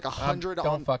mentioned that there's like 100 on.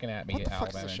 Don't fucking at me, What the fuck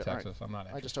Alabama is this and shit? Texas. All right. I'm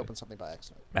not. I just opened something by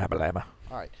accident. Alabama.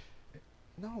 All right.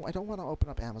 No, I don't want to open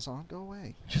up Amazon. Go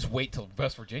away. Just wait till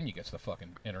West Virginia gets the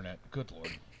fucking internet. Good lord.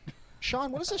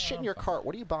 Sean, what is this shit in your cart?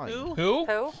 What are you buying? Who?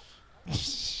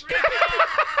 Thanks,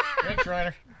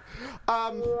 Reiner.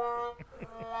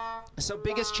 So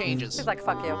biggest changes. He's like,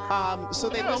 fuck you. So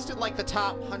they listed like the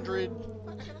top 100.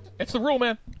 It's the rule,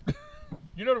 man.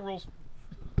 You know the rules.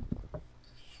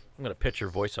 I'm gonna pitch your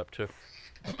voice up too.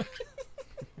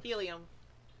 Helium.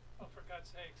 Oh, for God's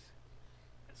sakes.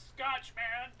 It's Scotch,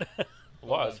 man.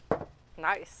 Was.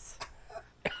 Nice.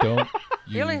 Don't.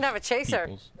 You don't even have a chaser.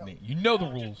 You know the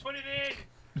rules. Put it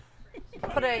in.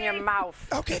 Put it in your mouth.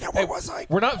 Okay, now what was I?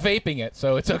 We're not vaping it,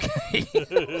 so it's okay.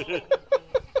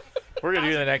 We're gonna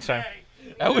do that next time.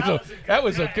 That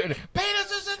was a good.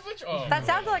 That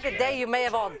sounds like a day you may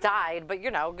have all died, but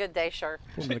good day, sure.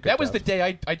 That was the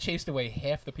day I chased away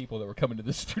half the people that were coming to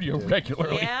the studio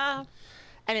regularly. Yeah.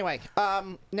 Anyway,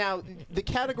 now the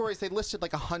categories, they listed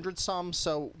like 100 some,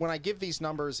 so when I give these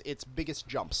numbers, it's biggest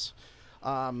jumps.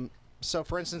 So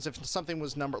for instance, if something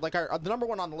was the number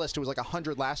one on the list, it was like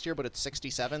 100 last year, but it's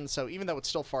 67, so even though it's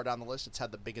still far down the list, it's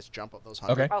had the biggest jump of those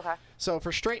 100. Okay. So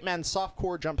for straight men,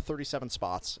 softcore jumped 37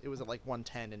 spots. It was at like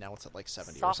 110, and now it's at like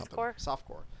 70 or something.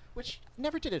 Softcore? Which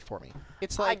never did it for me.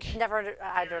 It's like... I don't,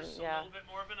 There's a little bit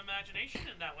more of an imagination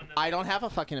in that one. I don't have a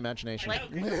fucking imagination.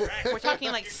 We're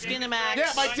talking like Skinamax.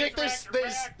 Yeah, my dick,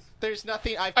 there's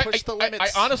nothing. I've pushed the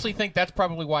limits. I honestly think that's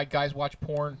probably why guys watch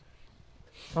porn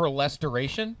for less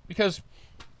duration, because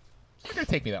it's not going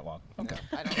to take me that long. Okay.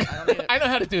 I don't need it. I know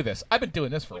how to do this. I've been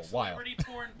doing this for Would a while. celebrity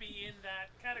porn be in that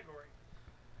category?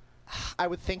 I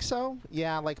would think so.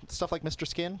 Yeah, like stuff like Mr.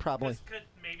 Skin, probably.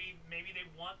 Maybe they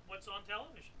want what's on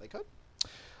television. They could.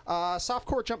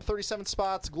 Softcore jumped 37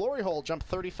 spots. Glory Hole jumped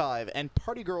 35, and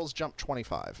Party Girls jumped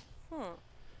 25. Who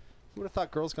would have thought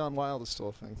Girls Gone Wild is still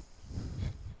a thing?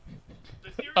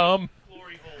 The theory of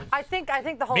Glory Hole. I think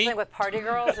the whole thing with Party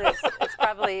Girls is it's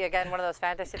probably, again, one of those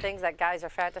fantasy things that guys are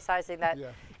fantasizing that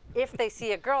if they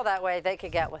see a girl that way, they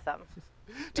could get with them.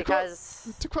 To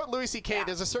quote Louis C.K.,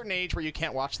 there's a certain age where you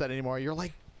can't watch that anymore. You're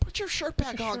like, put your shirt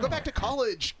back on. Go back to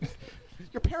college.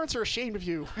 Your parents are ashamed of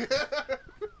you.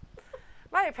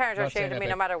 My parents are ashamed of me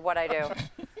no matter what I do.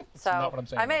 So not what I'm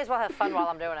saying, I may as well have fun while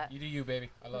I'm doing it. You do you, baby.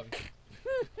 I love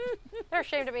you. They're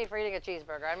ashamed of me for eating a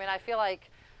cheeseburger. I mean, I feel like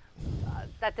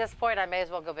at this point I may as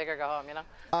well go big or go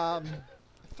home,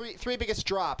 Three biggest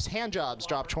drops. Hand jobs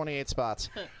dropped 28 spots.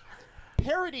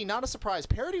 Parody, not a surprise.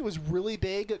 Parody was really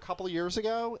big a couple of years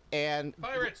ago, and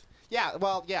Pirates. Yeah,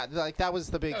 well, yeah, like that was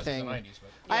the big thing. In the 90s,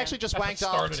 but I actually just wanked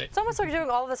off. It's almost like you're doing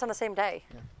all of this on the same day.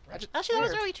 Actually, that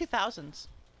was early 2000s.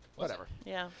 Whatever.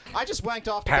 Yeah. I just wanked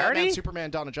off to Parody? Batman, Superman,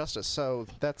 Dawn of Justice, so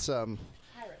that's Which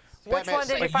one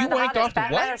did you Wait, find you the wanked hottest, off to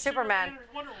Batman what? or Superman?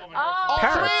 Wonder Woman. Oh,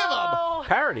 Parrots.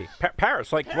 Parody.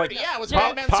 Parrots. Like yeah, it was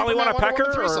Polly Batman, Superman, want a Wonder pecker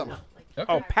Woman or threesome. Okay.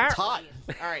 oh parrot. Hot.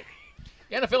 All right.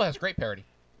 The NFL has great parody.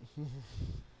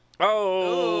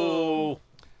 Oh.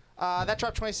 That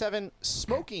dropped 27.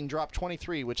 Smoking dropped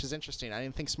 23, which is interesting. I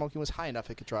didn't think smoking was high enough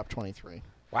it could drop 23.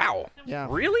 Wow. Yeah.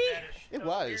 Really? Fetish. It That a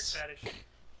weird was. fetish.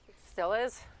 Still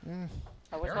is.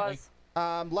 Always Apparently.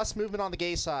 was. Less movement on the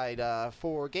gay side.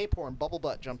 For gay porn, Bubble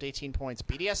Butt jumped 18 points.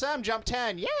 BDSM jumped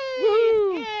 10. Yay!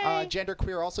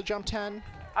 Genderqueer also jumped 10.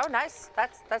 Oh, nice.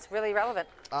 That's really relevant.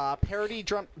 Parody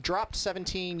dropped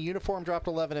 17, uniform dropped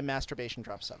 11, and masturbation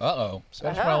dropped 7. Uh-oh.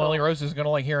 That's why Lily Rose is going to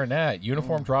like hearing that.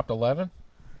 Uniform dropped 11?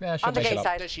 Yeah, she'll On the make gay it up.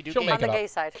 side. Does she do She'll gay? make On the it gay up.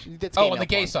 side. That's Oh, gay on the male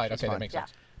gay porn. side. She's Okay, fine. that makes Yeah.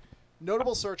 sense.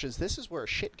 Notable searches. This is where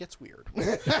shit gets weird.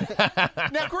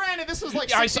 Now, granted, this was like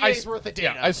 60 days worth of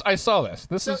data. Yeah, I saw this.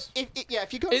 This So, is...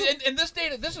 if you go to And this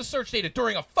data, this is search data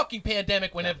during a fucking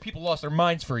pandemic when people lost their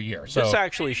minds for a year. So This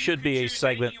actually should be a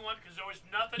segment.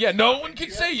 yeah, no one can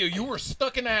say you were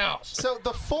stuck in the house. So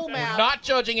the full map. Not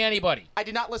judging anybody. I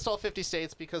did not list all 50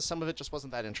 states because some of it just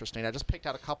wasn't that interesting. I just picked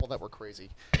out a couple that were crazy.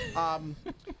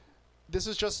 This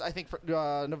is just, I think, for,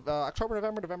 October,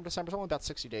 November, December. It's only about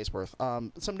 60 days worth.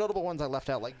 Some notable ones I left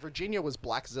out, like Virginia was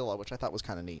Blackzilla, which I thought was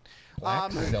kind of neat.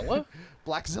 Blackzilla?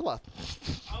 Blackzilla.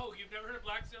 Oh, you've never heard of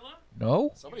Blackzilla?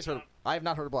 No. Somebody's heard. I have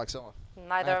not heard of Blackzilla.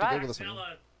 Neither have to I. Google this one.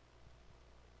 Blackzilla.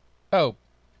 Oh,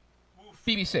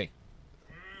 BBC.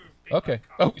 Okay.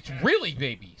 Oh, it's really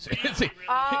babies.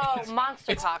 Oh,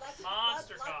 monster cocks.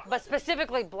 Monster cock. But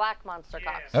specifically black monster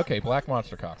cocks. Okay, black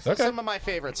monster cocks. Okay. Some of my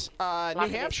favorites. New Lots of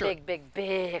these Hampshire. big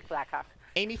black cock.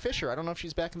 Amy Fisher. I don't know if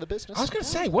she's back in the business. I was gonna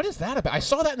say, what is that about? I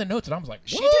saw that in the notes, and I was like,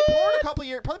 She what? did porn a couple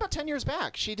years, probably about 10 years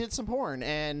back. She did some porn,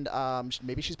 and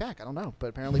maybe she's back. I don't know. But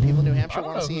apparently people in New Hampshire I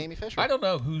don't want to know see who- Amy Fisher. I don't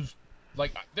know who's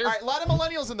like. There's All right, a lot of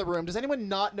millennials in the room. Does anyone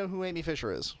not know who Amy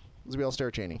Fisher is? As we all stare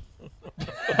at Cheney.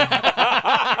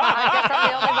 I guess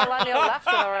I'm the only millennial left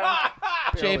in the room.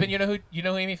 Jabin, you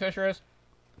know who Amy Fisher is?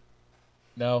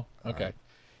 No. Okay.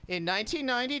 In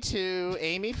 1992,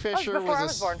 Amy Fisher before I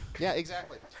was was born. Yeah,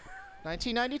 exactly.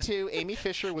 1992, Amy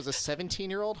Fisher was a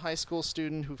 17-year-old high school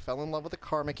student who fell in love with a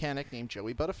car mechanic named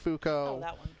Joey Buttafuoco. Oh,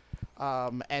 that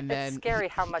one. And then It's scary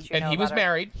how much you And know he was about her.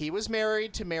 married. he was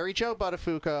married to Mary Jo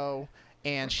Buttafuoco,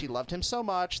 and she loved him so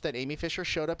much that Amy Fisher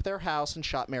showed up at their house and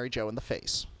shot Mary Jo in the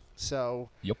face. So,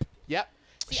 Yep. yep.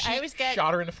 See, I always get.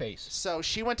 Shot her in the face. So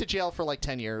she went to jail for like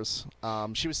 10 years.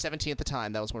 She was 17 at the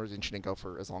time. That was one reason she didn't go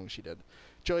for as long as she did.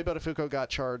 Joey Buttafuoco got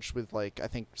charged with like I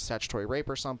think statutory rape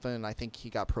or something. I think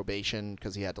he got probation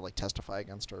because he had to like testify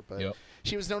against her. But Yep.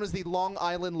 she was known as the Long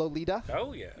Island Lolita.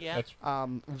 Oh, yeah. Yeah. That's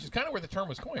which is kind of where the term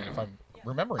was coined, if I'm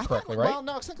remembering I correctly, thought, right? Well,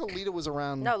 no, I think Lolita was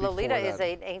around. No, Lolita before is that.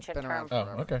 an ancient Been around term.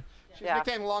 forever. Oh, okay. She was Yeah. a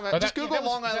big fan of Long Oh, Island. that- Just Google that was-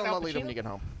 Long is that Island Al Lolita when Pacino? you get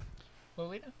home.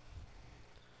 Lolita.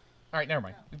 All right, never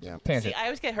mind. Yeah. Tangent. See, I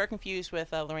always get her confused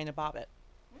with Lorena Bobbitt.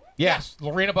 Yes,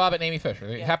 Lorena Bobbitt and Amy Fisher.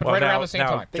 It happened Well, right now, around the same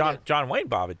now time. John Wayne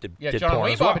Bobbitt did Yeah, did John porn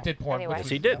Wayne as well. Bobbitt did porn, Anyway. which Yes,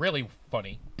 was he did. really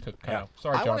funny. To kind Yeah. of,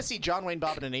 sorry, I John. want to see John Wayne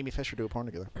Bobbitt and Amy Fisher do a porn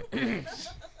together.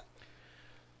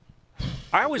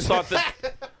 I always thought that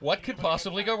What could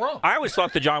possibly go wrong? I always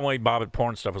thought the John Wayne Bobbitt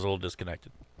porn stuff was a little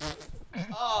disconnected.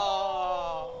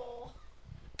 Oh.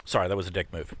 Sorry, that was a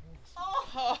dick move.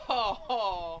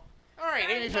 Oh. All right,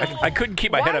 Amy Fisher. I couldn't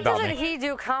keep my Why head about doesn't me. he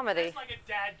do comedy? It's like a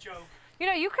dad joke. You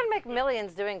know, you can make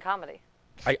millions doing comedy.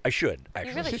 I should,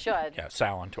 actually. You really should. Yeah,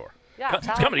 Sal on tour. Yeah, It's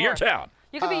Sal coming to your Moore. town.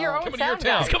 You could be your own coming to your sound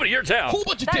town. guy. It's coming to your town. Whole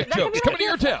bunch of That- dick that could jokes be coming to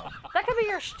like your your- town. That could be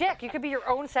your shtick. You could be your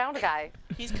own sound guy.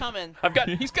 He's coming. I've got.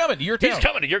 He's coming to your town. He's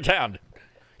coming to your town.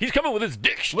 He's coming with his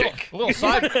dick stick. Little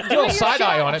side, Doing little your side shit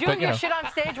eye on- on it, doing but you your know. shit on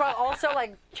stage while also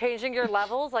like changing your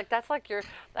levels. Like that's like your.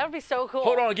 That would be so cool.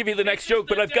 Hold on, I'll give you the next joke,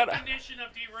 but The I've got to. definition of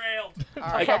derailed.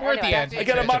 Okay, We're at the anyway. end. I gotta It's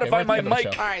okay, modify we're at the my end of the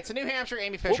mic. show. All right, so New Hampshire,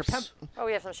 Amy Fisher. Whoops. Oh,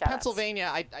 we have some shout Pennsylvania,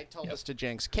 I told this to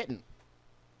Jinx. Kitten.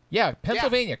 Yeah,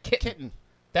 Pennsylvania. Kitten.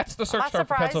 That's the search not term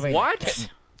for surprised. Pennsylvania. What?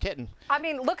 Kitten. I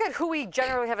mean, look at who we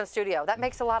generally have in studio. That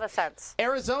makes a lot of sense.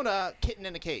 Arizona, kitten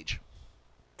in a cage.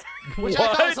 Which I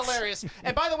thought was What? hilarious.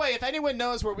 And by the way, if anyone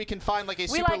knows where we can find like a We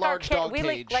super like our large dog we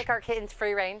cage, like our kittens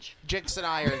free range. Jinx and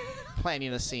I are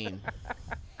planning a scene.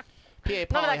 PA None Polly of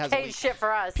that has a cage lead. shit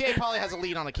for us. PA Polly has a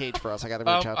lead on a cage for us. I got to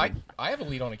reach out to him. I have a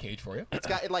lead on a cage for you. It's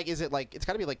got like, is it like? It's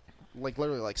got to be like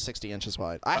literally like 60 inches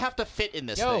wide. I have to fit in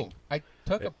this Yo, thing. I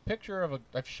took a picture of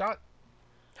I've shot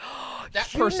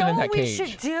that You person know in that what we cage.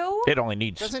 should do? It only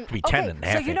needs Doesn't- to be 10 and a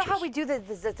half so you know inches. how we do the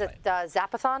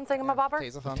Zapathon thingamabobber?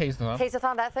 Taseathon. Taste them.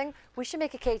 Taseathon, that thing? We should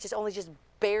make a cage that's only just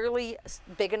barely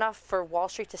big enough for Wall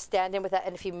Street to stand in with that,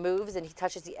 and if he moves and he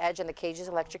touches the edge and the cage is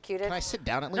electrocuted. Can I sit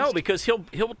down at least? No, because he'll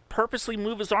purposely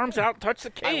move his arms out and touch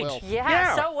the cage. will.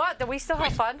 yeah, so what? Then we still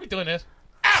have fun. We're doing this.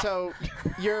 So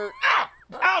you're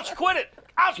Ouch, quit it!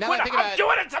 Ouch, Now quit that I it! think I'm about it-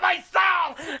 doing it to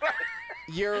myself!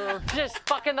 you're Just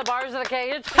fucking the bars of the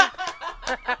cage. Go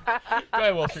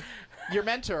ahead, Wilson. your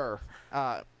mentor.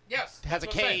 Yes. Has a that's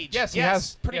what I'm saying. cage. Yes, he Yes,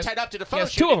 has. pretty he has- tied up to the he photo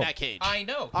has shoot two in of them. that cage. I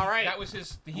know. All right. That was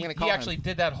his. He gonna call actually him.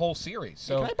 did that whole series.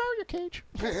 So Can I borrow your cage?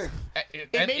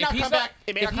 it may not come back-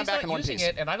 it may not come back in one using piece.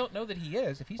 it, and I don't know that he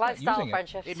is. If he's Lifestyle not using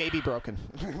friendships. It may be broken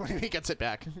when he gets it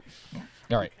back.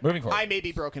 All right, moving forward. I may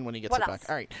be broken when he gets What it else? back.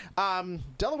 All right.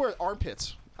 Delaware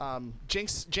armpits.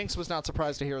 Jinx was not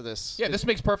surprised to hear this. Yeah, this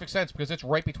makes perfect sense because it's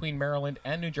right between Maryland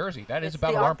and New Jersey. That is It's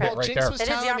about the an armpit armpit. right Jinx there. was It is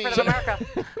the telling armpit of me-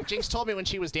 America. Jinx told me when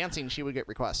she was dancing, she would get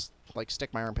requests like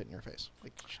stick my armpit in your face.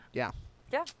 Like, yeah,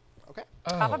 Yeah. okay.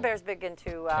 Papa Oh. Bear's big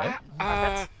into Okay.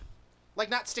 armpits. Like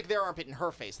not stick their armpit in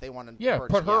her face. They wanted Yeah, her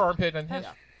put to- her armpit in,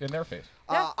 Yeah. in their face.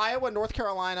 Iowa, North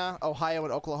Carolina, Ohio,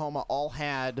 and Oklahoma all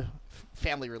had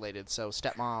family related, so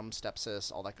stepmom,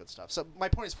 stepsis, all that good stuff. So my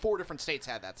point is 4 different states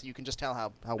had that, so you can just tell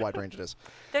how wide range it is.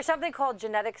 There's something called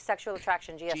genetic sexual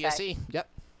attraction, GSA. GSE, yep.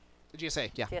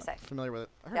 GSA, yeah. GSA. Familiar with it.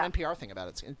 I heard Yeah. an NPR thing about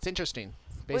it. It's interesting.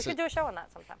 We should do a show on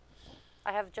that sometime.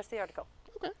 I have just the article.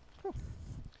 Okay, cool.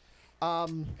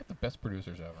 Get the best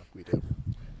producers ever. We do.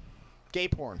 Gay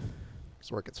porn. This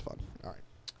is where it gets fun. All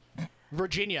right.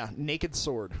 Virginia, naked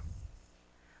sword.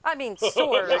 I mean,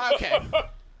 sword. Okay.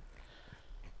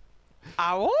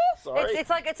 Owl? Sorry. It's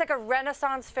like a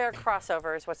Renaissance fair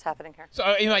crossover is what's happening here.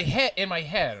 So in my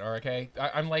head, okay,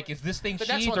 I'm like, is this thing The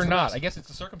next sheathed one's or the not? best. I guess it's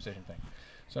a circumcision thing.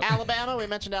 So Alabama, we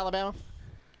mentioned Alabama.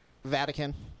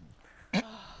 Vatican.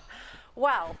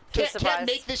 Wow. Who's Can't surprised?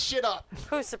 make this shit up.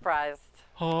 Who's surprised?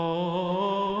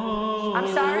 I'm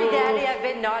sorry, Daddy, I've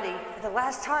been naughty. For the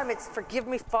last time, it's forgive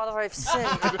me, Father, I've sinned.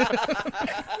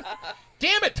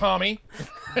 damn it, Tommy!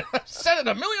 I've said it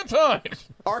 1,000,000 times.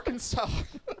 Arkansas.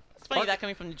 It's funny that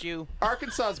coming from the Jew.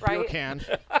 Arkansas's beer Right. can.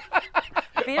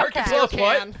 Beer Arkansas- can.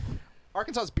 What? Can.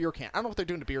 Arkansas's beer can. I don't know what they're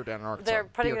doing to beer down in Arkansas. They're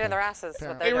putting Beer it in their can. asses. is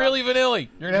what Apparently. Hey, they're really, Vanilli,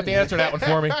 you're gonna have to answer that one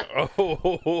for me.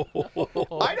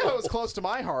 Idaho is close to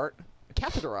my heart.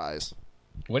 Catheterize.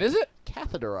 What is it?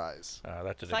 Catheterize.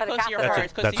 That's a It's not Like a close to your catheter. heart.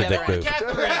 It's close to that's a the dick other end. move.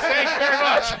 Catherine, thank you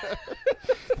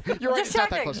very much. You're right. Just It's not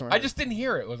that checking. close to my I heart. just didn't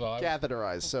hear it. Was all.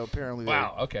 Catheterize. So apparently.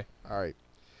 Wow. Okay. All right.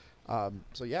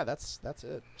 So yeah, that's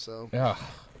it. So Yeah.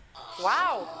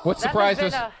 Wow. What That has surprised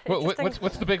been us? a interesting-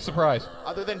 What's the big surprise?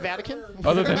 other than Vatican.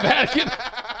 Other than Vatican,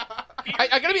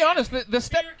 I gotta be honest. The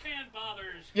step. Beer can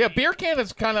bothers Yeah, me. beer can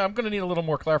is kind of. I'm gonna need a little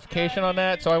more clarification on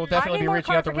that. So I will I definitely need be more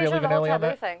reaching out to clarification Really on the whole Vanilli on taboo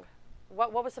that. thing.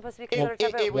 What was supposed to be considered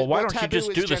taboo? Well, why don't you taboo just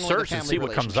is do the generally search and family see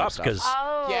what comes up? relationship Because stuff.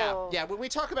 Oh. Yeah. When we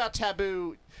talk about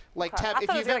taboo, like I tab, thought if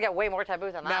it you was going to get way more taboo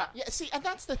than that. yeah, see, and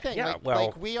that's the thing. Yeah, like, well-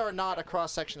 like we are not a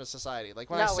cross section of society. Like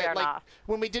when No, I we said, are like not.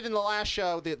 when we did in the last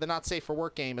show, the not safe for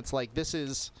work game. It's like this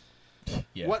is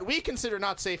Yeah. what we consider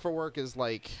not safe for work is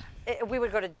like We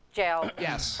would go to jail.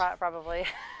 Yes. Probably.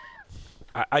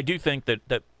 I do think that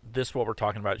this, what we're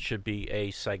talking about, should be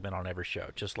a segment on every show.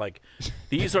 Just like,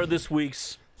 these are this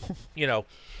week's,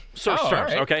 search Oh, all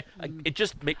terms, right. okay? It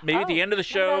just, maybe at the end of the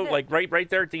show, idea. like right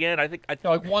there at the end, I think,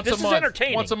 Like once this a month. is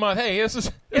entertaining. Once a month. Hey, this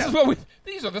is what we.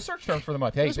 These are the search terms for the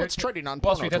month. Hey, This is what's there- trending on Wall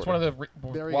porno Street. That's one of the.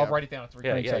 There you I'll go. write it down. It's a Yeah,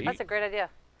 recurring yeah, segment. That's a great idea.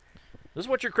 This is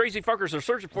what your crazy fuckers are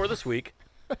searching for this week.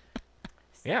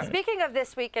 Yeah. Speaking of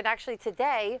this week, and actually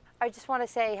today, I just want to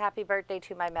say happy birthday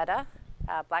to my meta,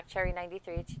 Black Cherry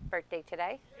 93 birthday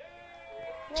today.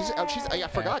 I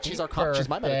forgot she's our she's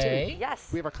my meta too. Birthday. Yes.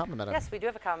 We have a common meta. Yes, we do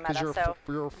have a common Because meta.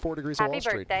 So you're 4 degrees of happy Wall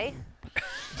Street. birthday.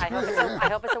 I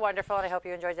hope it's a wonderful, and I hope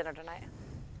you enjoy dinner tonight.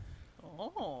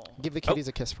 Oh. Give the kitties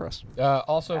a kiss for us.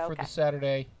 Also for Okay. the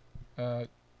Saturday. Yeah,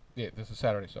 this is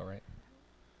Saturday, so right.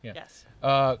 Yeah. Yes.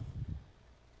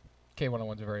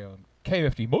 K101's very own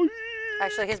K50 Mike.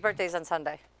 Actually, his birthday's on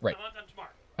Sunday. Right. I want them tomorrow.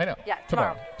 I know. Yeah,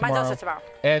 tomorrow. Mine's also tomorrow.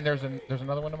 And there's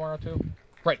another one tomorrow too.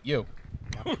 Right, you.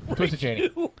 Twisted Janie.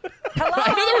 Hello.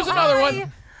 I knew there was another hi.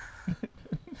 one.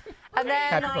 And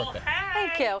then, Happy birthday.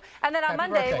 thank you. And then on Happy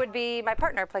Monday birthday. would be my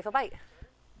partner, Playful Bite.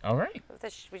 All right.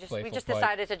 We just Playful just Bite.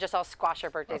 decided to just all squash our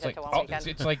birthdays It's like, into one oh, weekend.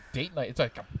 it's like date night. It's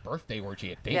like a birthday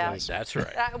orgy at date Yeah. night. That's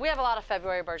right. We have a lot of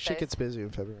February birthdays. Shit gets busy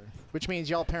in February, which means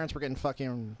y'all parents were getting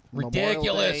fucking Ridiculous.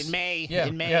 Memorial Day in May. Yeah,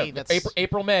 In May, yeah. that's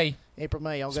April, May. April,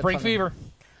 May. Y'all get Spring fucking- fever.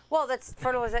 Well, that's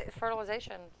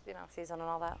fertilization, season and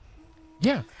all that.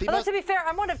 Yeah. The Although most- to be fair,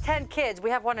 I'm one of 10 kids. We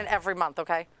have one in every month.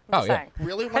 Okay. I'm Oh, just yeah. saying.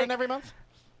 Really, one in every month?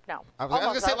 No. I was gonna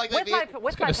Almost, say, though. like, with the- my I was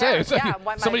with gonna my say, parents. it's like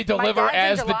Yeah, somebody my deliver dad's in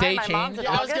as the July, day my mom's change. in Yeah,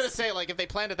 I was gonna August. say, like, if they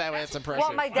planned it that way, that's impressive.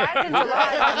 Well, my dad's in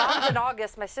July, my mom's in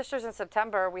August, my sister's in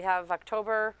September. We have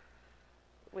October,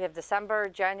 we have December,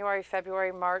 January,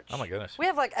 February, March. Oh, my goodness. We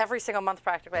have like every single month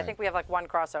practically. I think we have like one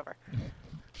crossover.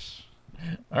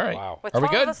 All right. Wow. With Are we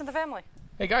 12 of good? us in the family.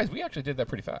 Hey guys, we actually did that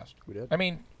pretty fast. We did. I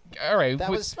mean, all right. That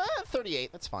we- was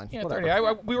 38. That's fine. yeah, Whatever.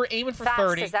 30. We were aiming for Fast,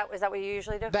 30. is that what you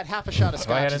usually do? That half a shot of If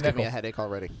I had scotch a is giving me a nickel. headache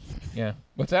already. Yeah.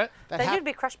 What's that? That Then half, you'd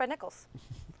be crushed by nickels.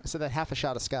 I said that half a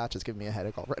shot of scotch is giving me a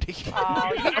headache already.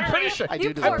 I'm pretty sure. I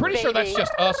do do poor I'm pretty sure that's baby.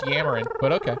 just us yammering,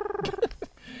 but okay.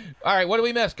 All right, what do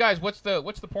we miss, guys? What's the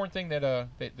porn thing that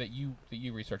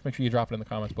you researched? Make sure you drop it in the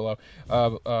comments below.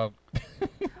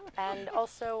 And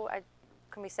also,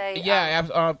 can we say?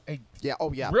 Yeah, Yeah.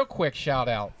 Oh, yeah. real quick shout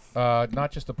out,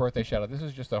 not just a birthday shout out. This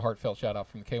is just a heartfelt shout out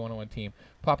from the K101 team.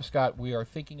 Papa Scott, we are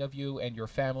thinking of you and your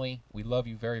family. We love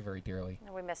you very, very dearly.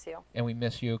 And we miss you. And we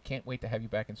miss you. Can't wait to have you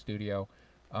back in studio.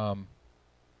 All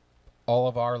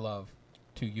of our love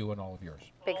to you and all of yours.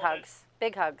 Big hugs.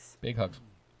 Big hugs. Big hugs.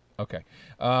 Okay.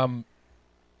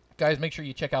 Guys, make sure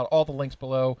you check out all the links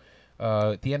below.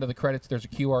 At the end of the credits, there's a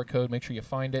QR code. Make sure you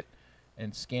find it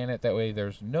and scan it. That way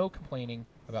there's no complaining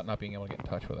about not being able to get in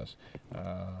touch with us.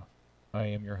 I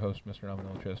am your host, Mr.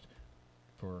 Non-Militarist,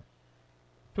 for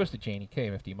Twisted Janie,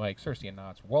 KMFD Mike, Cersei and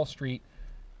Knots, Wall Street,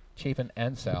 Chapin,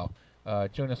 and Sal.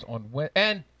 Join us on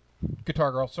and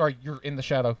Guitar Girl. Sorry, you're in the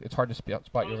shadow. It's hard to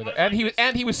spot you over there.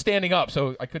 And he was standing up,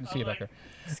 so I couldn't see you back there.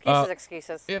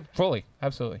 Excuses. Yeah, fully,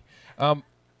 absolutely.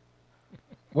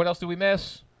 What else do we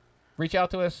miss? Reach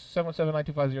out to us,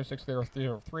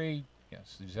 717-925-0603.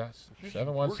 Yes,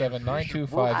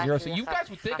 717-925-0603. You guys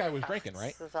would think I was drinking,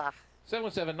 right?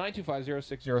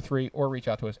 717-925-0603, or reach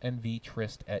out to us,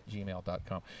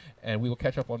 nvtrist@gmail.com. And we will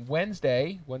catch up on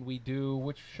Wednesday when we do,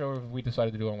 which show have we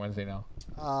decided to do on Wednesday now?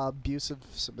 Abusive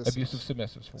Submissives. Abusive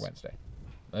Submissives for Wednesday.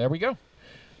 There we go.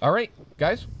 All right,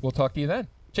 guys, we'll talk to you then.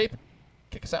 Chapin,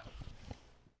 kick us out.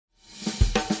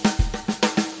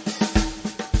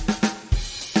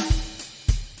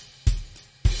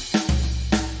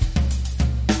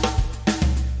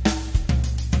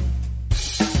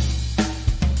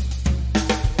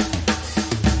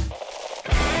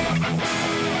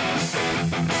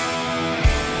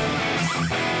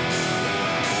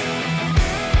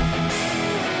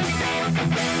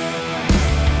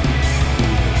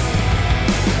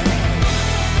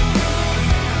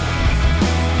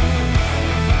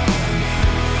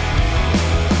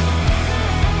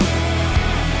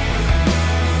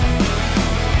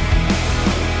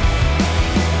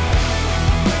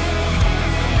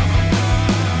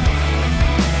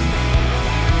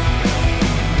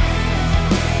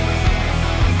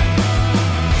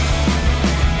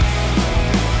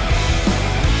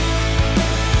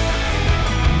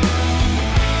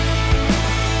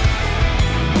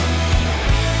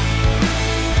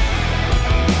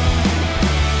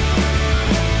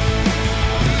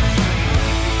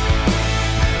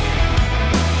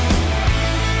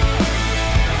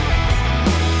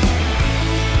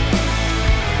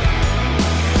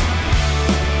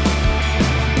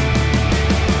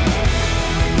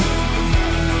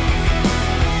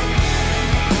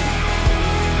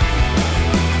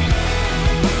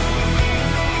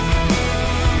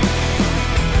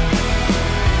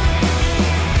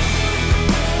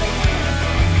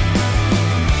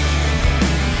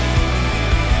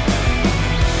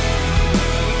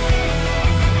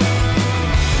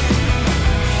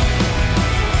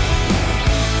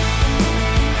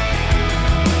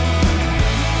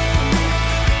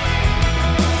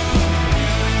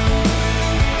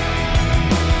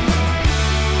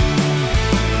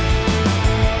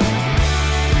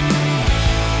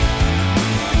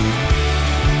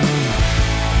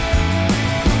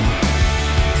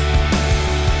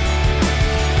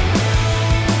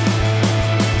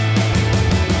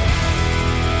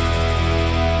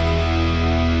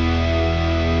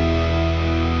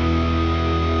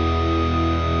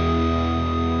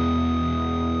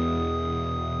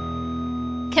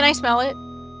 Can I smell it?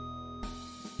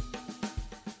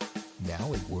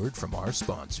 Now a word from our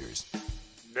sponsors.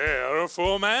 They're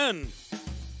for men.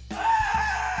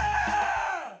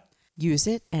 Use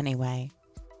it anyway.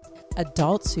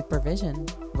 Adult supervision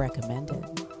recommended.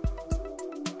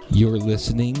 You're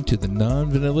listening to the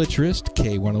Non-Vanilla-Trist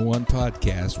K101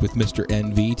 podcast with Mr.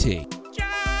 NVT.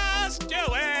 Just do it!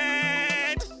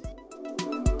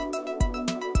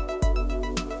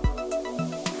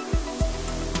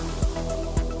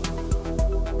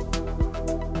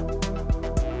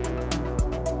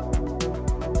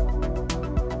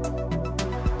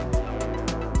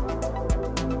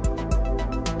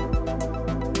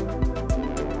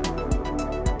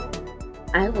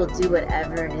 I will do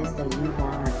whatever it is that you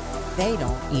want. They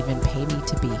don't even pay me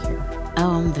to be here.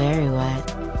 Oh, I'm very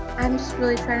wet. I'm just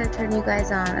really trying to turn you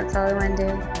guys on. That's all I want to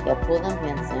do. Yeah, pull them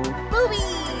pants down.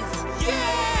 Boobies!